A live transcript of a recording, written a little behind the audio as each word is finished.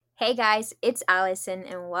Hey guys, it's Alyson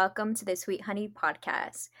and welcome to the Sweet Honey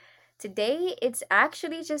podcast. Today it's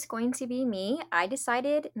actually just going to be me. I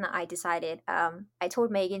told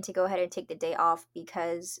Megan to go ahead and take the day off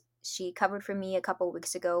because she covered for me a couple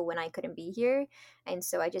weeks ago when I couldn't be here. And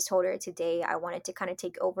so I just told her today I wanted to kind of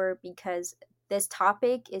take over because this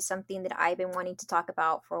topic is something that I've been wanting to talk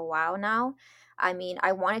about for a while now. I mean,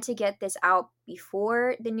 I wanted to get this out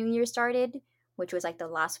before the new year started, which was like the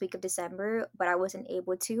last week of December, but I wasn't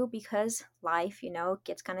able to because life,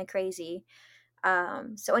 gets kind of crazy.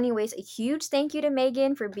 So, anyways, a huge thank you to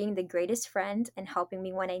Megan for being the greatest friend and helping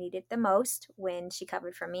me when I needed the most when she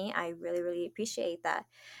covered for me. I really, really appreciate that.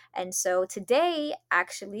 And so, today,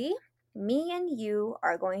 actually, me and you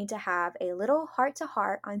are going to have a little heart to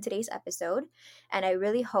heart on today's episode. And I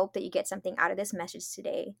really hope that you get something out of this message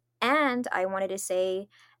today. And I wanted to say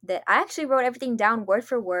that I actually wrote everything down word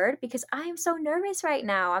for word because I am so nervous right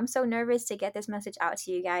now. I'm so nervous to get this message out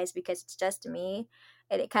to you guys because it's just me.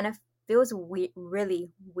 And it kind of feels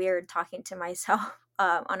really weird talking to myself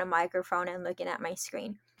on a microphone and looking at my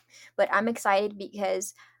screen. But I'm excited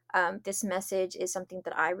because this message is something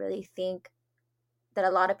that I really think that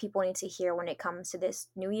a lot of people need to hear when it comes to this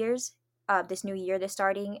new year that's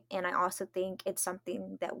starting. And I also think it's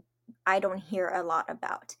something that I don't hear a lot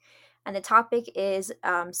about. And the topic is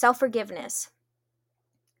self forgiveness.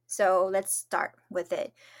 So let's start with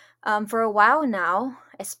it. For a while now,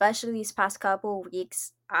 especially these past couple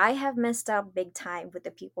weeks, I have messed up big time with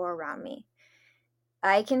the people around me.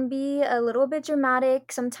 I can be a little bit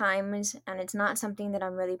dramatic sometimes, and it's not something that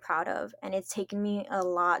I'm really proud of. And it's taken me a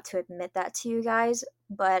lot to admit that to you guys.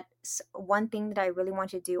 But one thing that I really want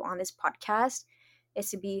to do on this podcast is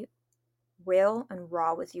to be real and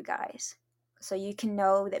raw with you guys. So you can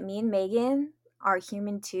know that me and Megan are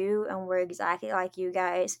human too, and we're exactly like you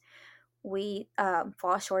guys. We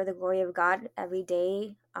fall short of the glory of God every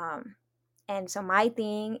day. And so my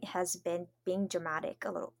thing has been being dramatic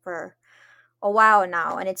a little for a while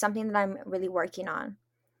now, and it's something that I'm really working on.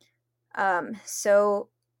 So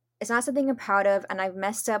it's not something I'm proud of, and I've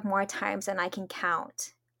messed up more times than I can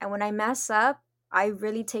count. And when I mess up, I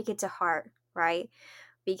really take it to heart, right?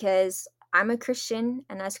 Because I'm a Christian,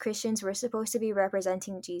 and as Christians, we're supposed to be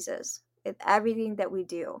representing Jesus in everything that we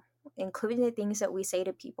do, including the things that we say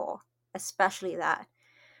to people, especially that.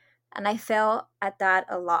 And I fail at that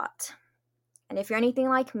a lot. And if you're anything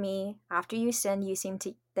like me, after you sin, you seem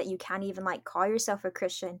to that you can't even like call yourself a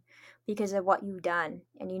Christian because of what you've done.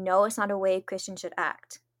 And you know it's not a way a Christian should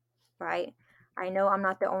act, right? I know I'm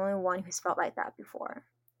not the only one who's felt like that before.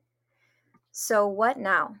 So what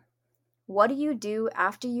now? What do you do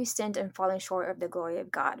after you sinned and fallen short of the glory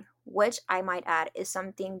of God? Which I might add is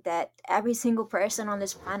something that every single person on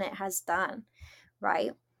this planet has done,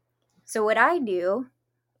 right? So what I do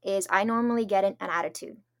is I normally get an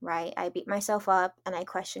attitude, right? I beat myself up and I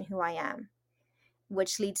question who I am,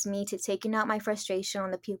 which leads me to taking out my frustration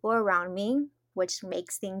on the people around me, which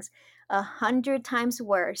makes things 100 times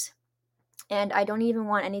worse. And I don't even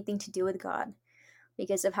want anything to do with God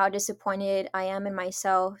because of how disappointed I am in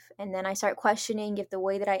myself. And then I start questioning if the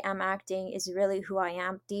way that I am acting is really who I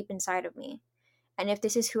am deep inside of me. And if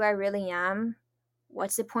this is who I really am,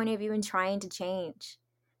 what's the point of even trying to change?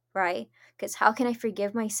 Right? Because how can I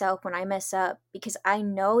forgive myself when I mess up? Because I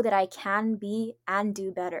know that I can be and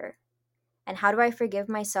do better. And how do I forgive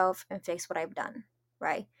myself and fix what I've done?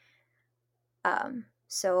 Right?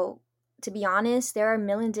 So to be honest, there are a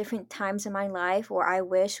million different times in my life where I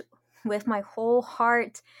wish with my whole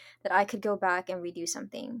heart that I could go back and redo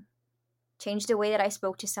something. Change the way that I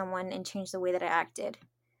spoke to someone and change the way that I acted.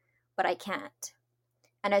 But I can't.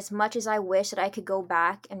 And as much as I wish that I could go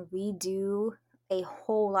back and redo a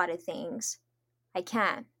whole lot of things, I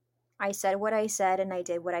can't. I said what I said and I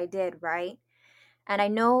did what I did, right? And I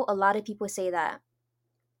know a lot of people say that.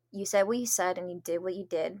 You said what you said and you did what you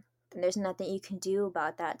did, then there's nothing you can do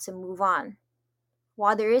about that to move on.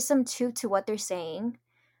 While there is some truth to what they're saying,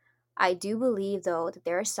 I do believe though that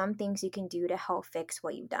there are some things you can do to help fix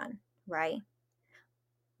what you've done, right?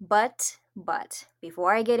 But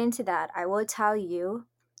before I get into that, I will tell you,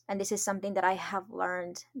 and this is something that I have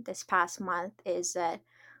learned this past month, is that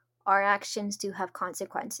our actions do have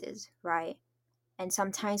consequences, right? And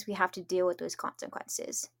sometimes we have to deal with those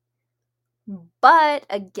consequences. But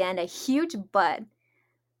again, a huge but.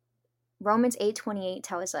 Romans 8:28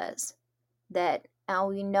 tells us that, and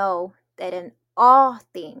we know that in all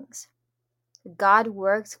things God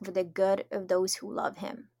works for the good of those who love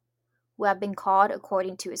him, who have been called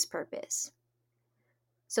according to his purpose.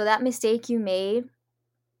 So that mistake you made,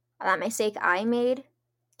 that mistake I made,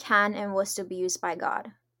 can and will still be used by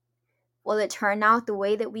God. Will it turn out the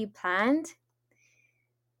way that we planned?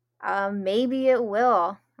 Maybe it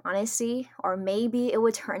will, honestly, or maybe it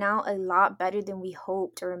would turn out a lot better than we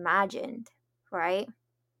hoped or imagined, right?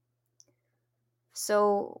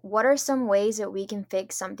 So, what are some ways that we can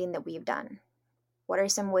fix something that we've done? What are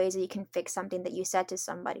some ways that you can fix something that you said to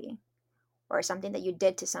somebody or something that you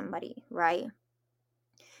did to somebody, right?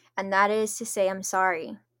 And that is to say, I'm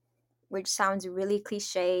sorry, which sounds really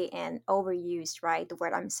cliche and overused, right? The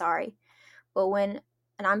word I'm sorry. But when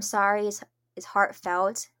an I'm sorry is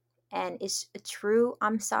heartfelt and is a true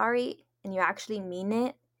I'm sorry and you actually mean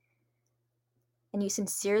it and you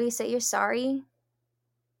sincerely say you're sorry,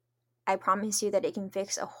 I promise you that it can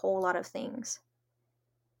fix a whole lot of things,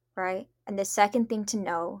 right? And the second thing to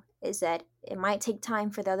know is that it might take time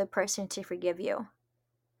for the other person to forgive you.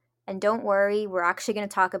 And don't worry, we're actually going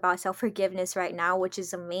to talk about self forgiveness right now, which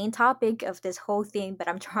is the main topic of this whole thing, but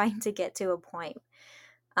I'm trying to get to a point.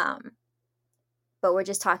 Um, but we're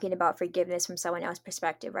just talking about forgiveness from someone else's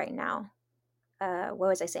perspective right now. What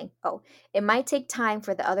was I saying? Oh, it might take time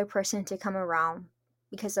for the other person to come around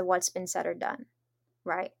because of what's been said or done,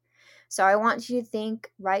 right? So I want you to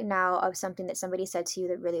think right now of something that somebody said to you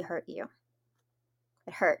that really hurt you.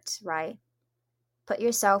 It hurts, right? Put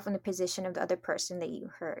yourself in the position of the other person that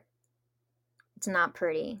you hurt. It's not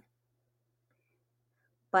pretty.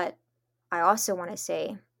 But I also want to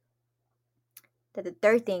say that the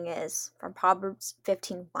third thing is from Proverbs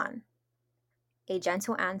 15:1. A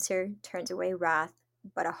gentle answer turns away wrath,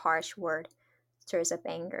 but a harsh word stirs up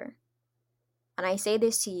anger. And I say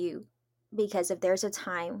this to you because if there's a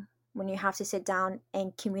time when you have to sit down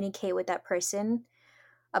and communicate with that person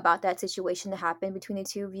about that situation that happened between the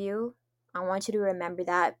two of you, I want you to remember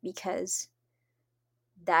that because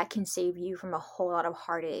that can save you from a whole lot of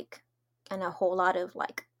heartache and a whole lot of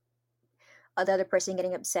like the other person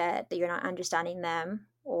getting upset that you're not understanding them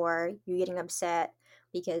or you getting upset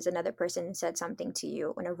because another person said something to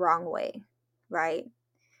you in a wrong way, right?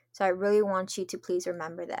 So I really want you to please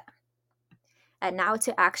remember that. And now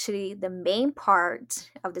to actually the main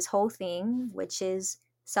part of this whole thing, which is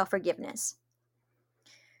self forgiveness.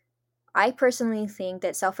 I personally think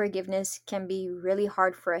that self forgiveness can be really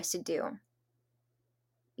hard for us to do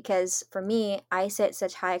because for me, I set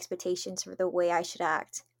such high expectations for the way I should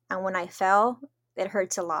act. And when I fell, it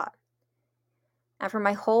hurts a lot. And for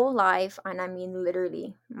my whole life, and I mean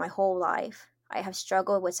literally my whole life, I have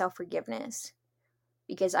struggled with self forgiveness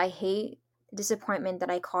because I hate the disappointment that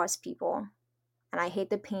I caused people and I hate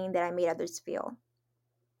the pain that I made others feel.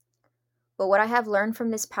 But what I have learned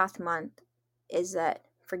from this past month is that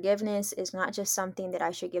forgiveness is not just something that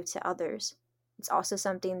I should give to others, it's also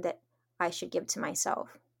something that I should give to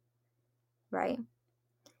myself, right?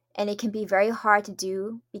 And it can be very hard to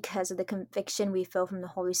do because of the conviction we feel from the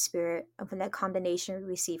Holy Spirit and from the condemnation we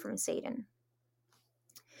receive from Satan.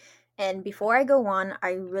 And before I go on,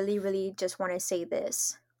 I really just want to say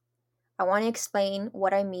this. I want to explain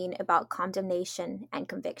what I mean about condemnation and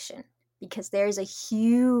conviction because there's a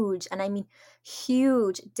huge, and I mean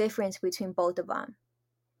huge, difference between both of them.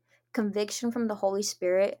 Conviction from the Holy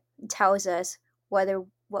Spirit tells us whether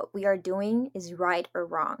what we are doing is right or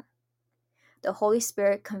wrong. The Holy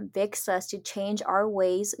Spirit convicts us to change our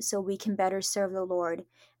ways so we can better serve the Lord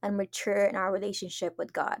and mature in our relationship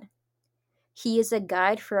with God. He is a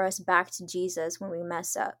guide for us back to Jesus when we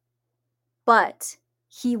mess up. But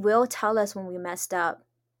He will tell us when we messed up,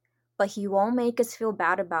 but He won't make us feel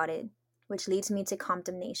bad about it, which leads me to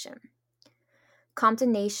condemnation.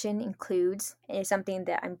 Condemnation includes, and is something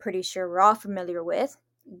that I'm pretty sure we're all familiar with,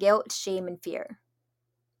 guilt, shame, and fear,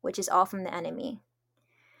 which is all from the enemy.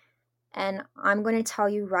 And I'm going to tell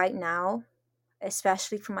you right now,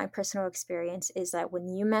 especially from my personal experience, is that when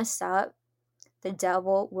you mess up, the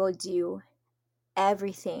devil will do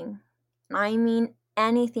everything, I mean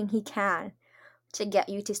anything he can, to get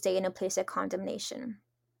you to stay in a place of condemnation.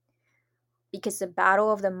 Because the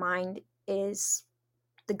battle of the mind is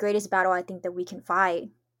the greatest battle I think that we can fight,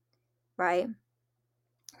 right?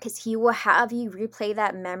 Because he will have you replay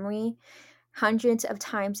that memory hundreds of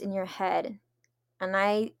times in your head. And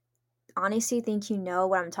I honestly think you know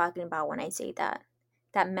what I'm talking about when I say that.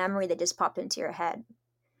 That memory that just popped into your head.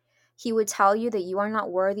 He would tell you that you are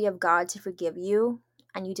not worthy of God to forgive you,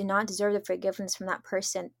 and you do not deserve the forgiveness from that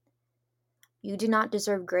person. You do not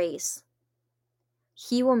deserve grace.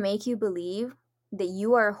 He will make you believe that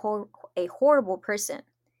you are a horrible person.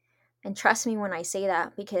 And trust me when I say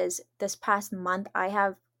that, because this past month, I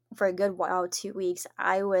have, for a good while, 2 weeks,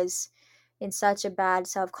 I was in such a bad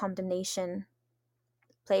self-condemnation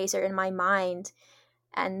place or in my mind.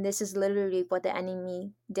 And this is literally what the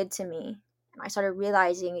enemy did to me. And I started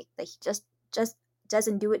realizing that he just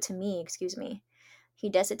doesn't do it to me, excuse me. He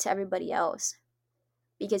does it to everybody else.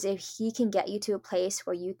 Because if he can get you to a place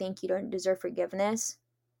where you think you don't deserve forgiveness,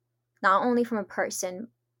 not only from a person,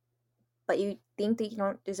 but you think that you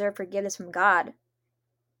don't deserve forgiveness from God,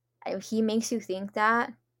 and if he makes you think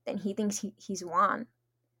that, then he thinks he's won,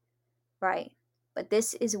 right? But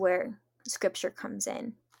this is where scripture comes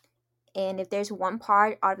in. And if there's one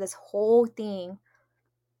part out of this whole thing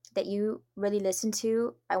that you really listen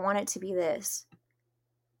to, I want it to be this.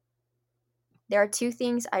 There are two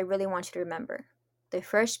things I really want you to remember. The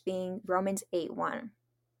first being Romans 8:1.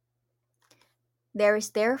 There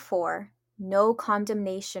is therefore no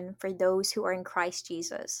condemnation for those who are in Christ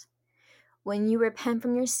Jesus. When you repent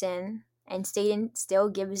from your sin and Satan still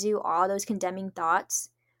gives you all those condemning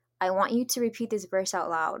thoughts, I want you to repeat this verse out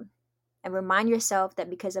loud and remind yourself that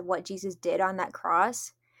because of what Jesus did on that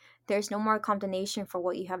cross, there's no more condemnation for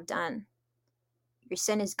what you have done. Your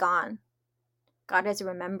sin is gone. God doesn't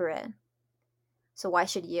remember it. So why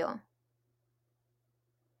should you?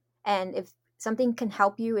 And if something can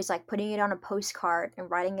help you, is like putting it on a postcard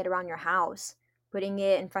and writing it around your house, putting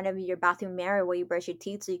it in front of your bathroom mirror where you brush your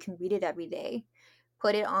teeth so you can read it every day.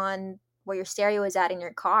 Put it on where your stereo is at in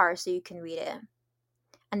your car so you can read it.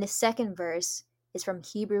 And the second verse is from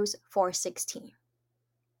Hebrews 4:16.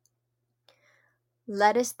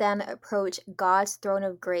 Let us then approach God's throne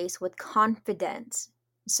of grace with confidence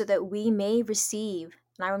so that we may receive,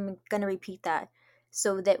 and I'm going to repeat that,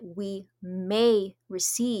 so that we may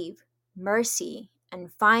receive mercy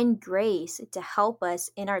and find grace to help us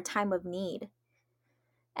in our time of need.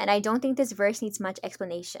 And I don't think this verse needs much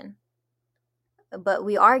explanation, but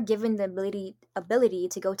we are given the ability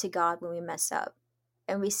to go to God when we mess up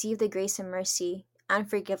and receive the grace and mercy and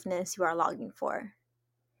forgiveness you are longing for.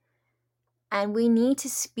 And we need to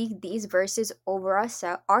speak these verses over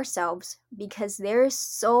ourselves because there's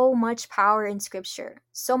so much power in Scripture.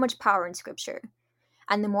 So much power in Scripture.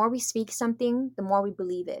 And the more we speak something, the more we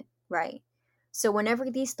believe it, right? So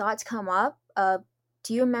whenever these thoughts come up,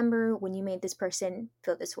 do you remember when you made this person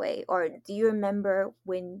feel this way? Or do you remember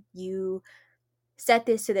when you said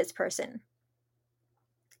this to this person?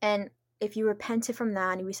 And if you repented from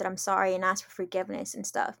that and you said, I'm sorry, and asked for forgiveness and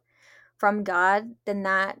stuff from God, then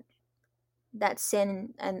that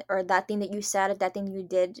sin and or that thing that you said, that thing you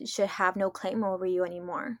did should have no claim over you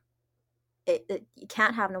anymore. It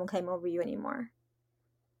can't have no claim over you anymore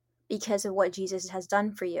because of what Jesus has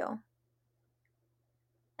done for you.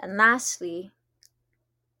 And lastly,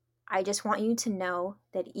 I just want you to know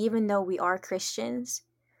that even though we are Christians,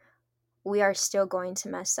 we are still going to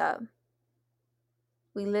mess up.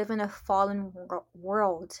 We live in a fallen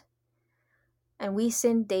world and we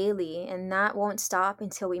sin daily, and that won't stop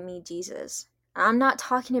until we meet Jesus. I'm not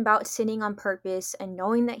talking about sinning on purpose and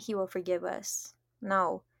knowing that he will forgive us.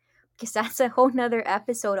 No, because that's a whole nother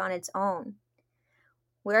episode on its own.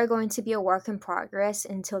 We're going to be a work in progress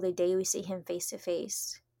until the day we see him face to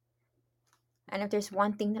face. And if there's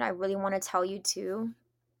one thing that I really want to tell you too,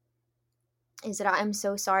 is that I'm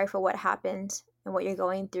so sorry for what happened and what you're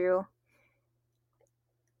going through.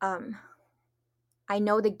 I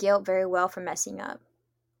know the guilt very well for messing up.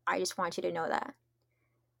 I just want you to know that.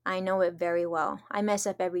 I know it very well. I mess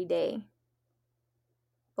up every day.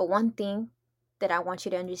 But one thing that I want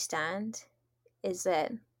you to understand is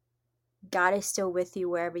that God is still with you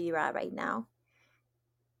wherever you're at right now.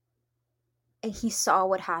 And he saw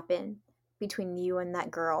what happened between you and that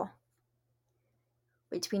girl,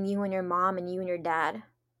 between you and your mom and you and your dad.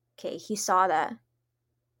 Okay, he saw that.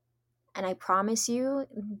 And I promise you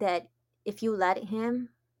that if you let him,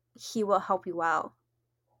 he will help you out.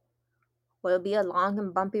 Will it be a long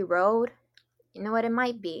and bumpy road? You know what, it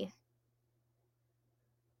might be.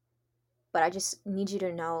 But I just need you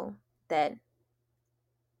to know that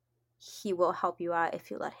he will help you out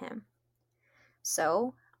if you let him.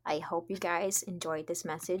 So I hope you guys enjoyed this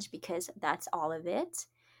message because that's all of it.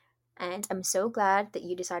 And I'm so glad that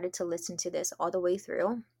you decided to listen to this all the way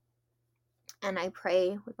through. And I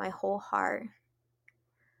pray with my whole heart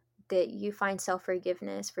that you find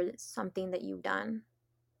self-forgiveness for something that you've done.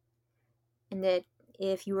 And that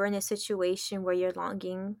if you were in a situation where you're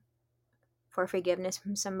longing for forgiveness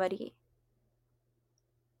from somebody,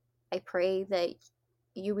 I pray that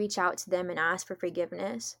you reach out to them and ask for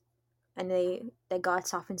forgiveness, and that God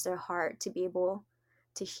softens their heart to be able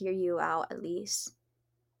to hear you out at least,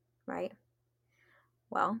 right?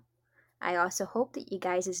 Well, I also hope that you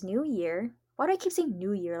guys' new year, why do I keep saying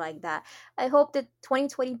new year like that? I hope that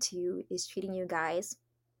 2022 is treating you guys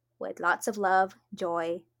with lots of love,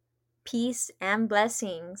 joy, peace, and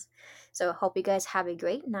blessings. So I hope you guys have a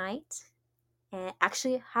great night and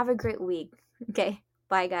actually have a great week. Okay,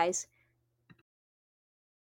 bye guys.